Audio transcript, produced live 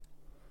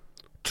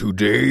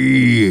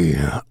Today,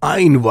 I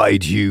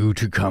invite you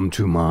to come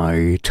to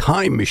my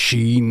time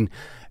machine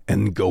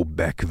and go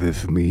back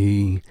with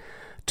me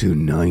to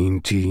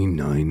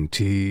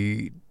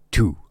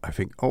 1992, I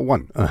think.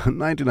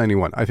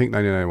 1991. I think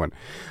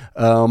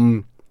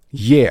 1991.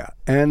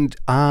 And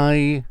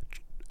I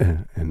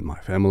and my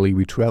family,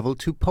 we traveled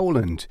to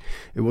Poland.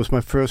 It was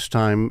my first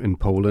time in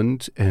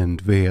Poland,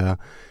 and where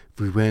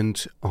we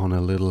went on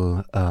a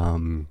little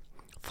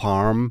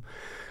farm,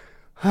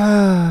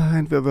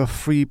 and there were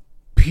three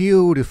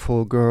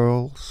beautiful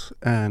girls,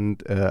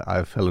 and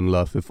I fell in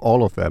love with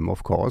all of them,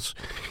 of course.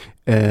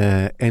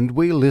 And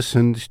we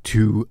listened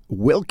to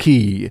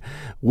Wilki.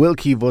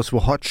 Wilki was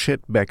the hot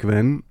shit back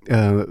then.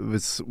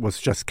 This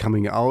was just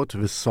coming out,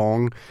 this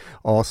song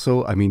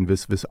also. I mean,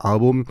 this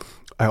album.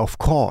 I, of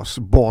course,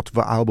 bought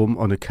the album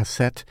on a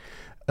cassette.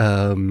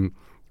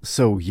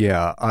 So,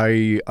 yeah,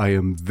 I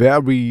am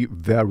very,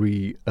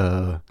 very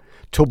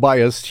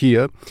Tobias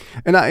here.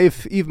 And I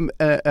have even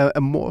a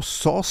more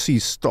saucy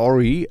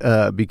story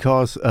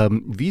because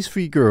these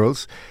three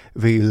girls,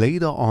 they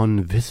later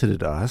on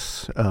visited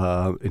us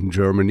in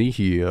Germany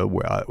here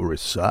where I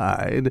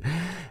reside.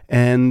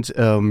 And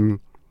a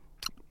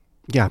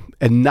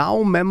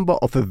now member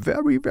of a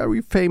very,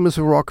 very famous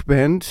rock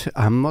band.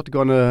 I'm not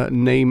gonna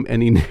name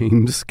any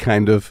names,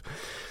 kind of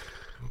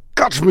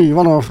got me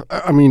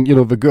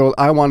the girl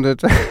I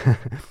wanted,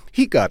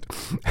 he got.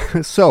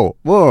 So,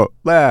 whoa,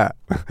 there.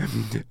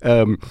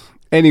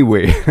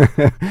 Anyway,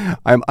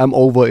 I'm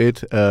over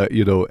it.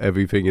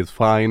 Everything is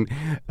fine.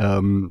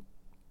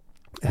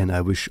 And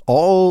I wish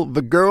all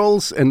the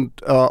girls and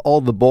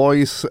all the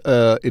boys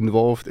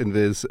involved in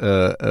this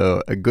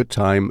a good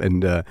time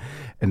and a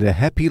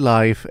happy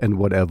life and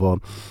whatever,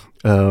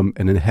 and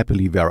then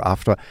happily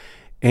thereafter.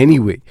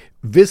 Anyway,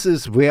 this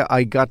is where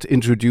I got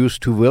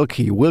introduced to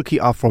Wilki. Wilki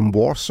are from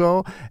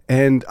Warsaw,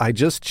 and I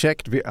just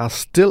checked. They are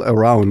still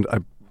around.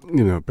 I'm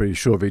pretty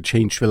sure they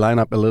changed the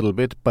lineup a little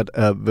bit, but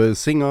the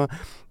singer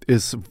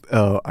is,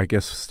 I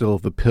guess, still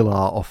the pillar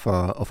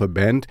of a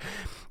band.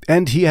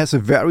 And he has a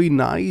very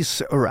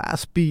nice,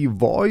 raspy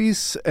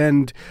voice,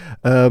 and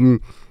there's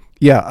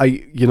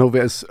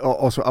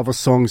also other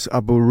songs,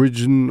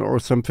 Aborigine or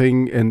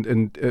something,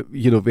 and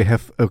they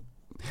have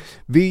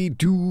they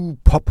do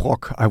pop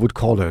rock, I would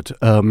call it.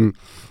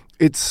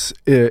 It's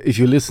if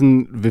you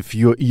listen with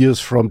your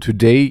ears from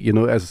today,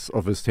 as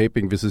of this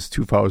taping, this is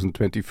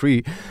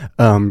 2023.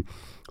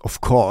 Of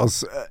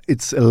course,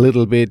 it's a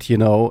little bit,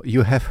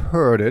 you have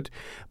heard it,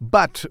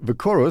 but the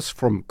chorus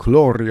from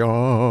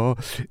Glorya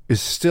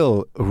is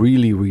still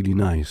really, really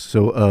nice.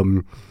 So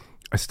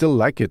I still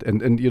like it,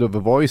 and the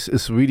voice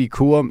is really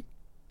cool.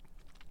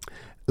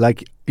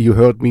 Like you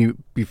heard me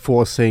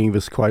before saying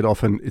this quite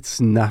often,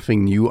 it's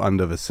nothing new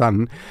under the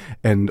sun.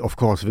 And of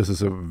course, this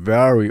is a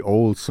very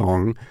old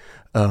song.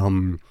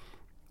 But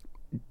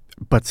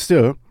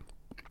still,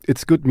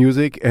 it's good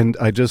music. And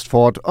I just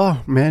thought,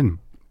 oh man,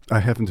 I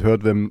haven't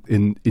heard them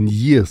in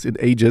years, in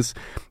ages.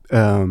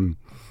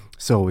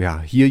 So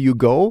yeah, here you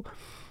go.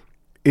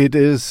 It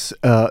is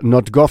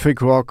not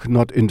gothic rock,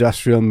 not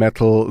industrial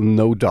metal,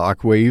 no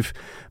dark wave,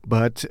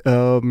 but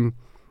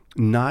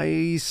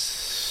nice,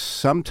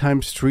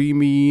 sometimes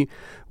dreamy,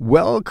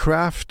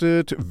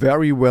 well-crafted,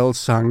 very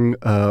well-sung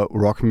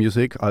rock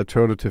music,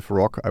 alternative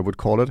rock, I would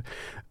call it.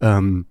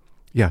 So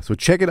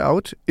check it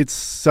out. It's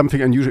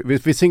something unusual.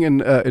 We sing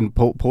in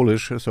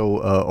Polish, so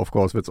of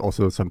course that's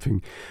also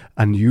something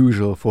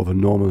unusual for the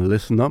normal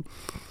listener.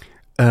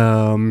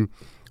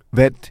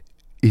 That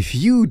if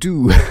you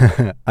do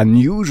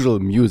unusual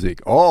music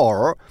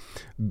or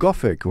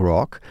gothic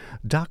rock,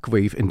 dark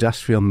wave,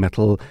 industrial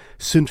metal,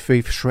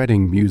 synthwave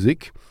shredding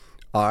music,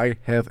 I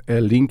have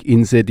a link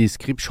in the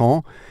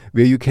description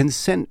where you can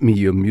send me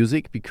your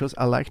music because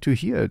I like to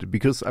hear it.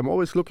 Because I'm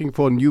always looking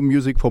for new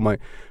music for my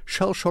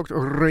Shellshocked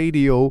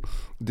radio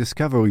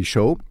discovery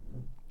show.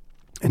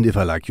 And if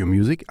I like your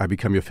music, I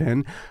become your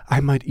fan.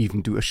 I might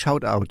even do a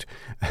shout out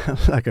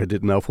like I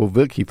did now for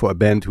Wilki, for a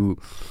band who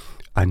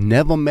I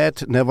never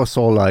met, never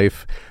saw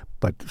live,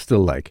 but still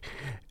like.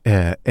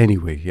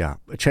 Anyway, yeah.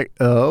 Check.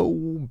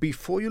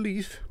 Before you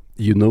leave,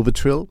 you know the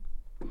drill.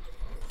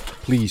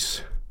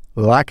 Please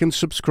like and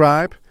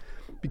subscribe,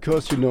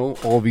 because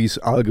all these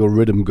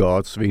algorithm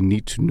gods, they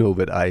need to know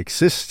that I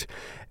exist.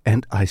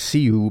 And I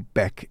see you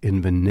back in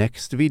the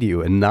next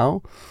video. And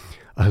now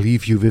I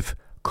leave you with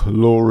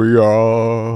Glorya.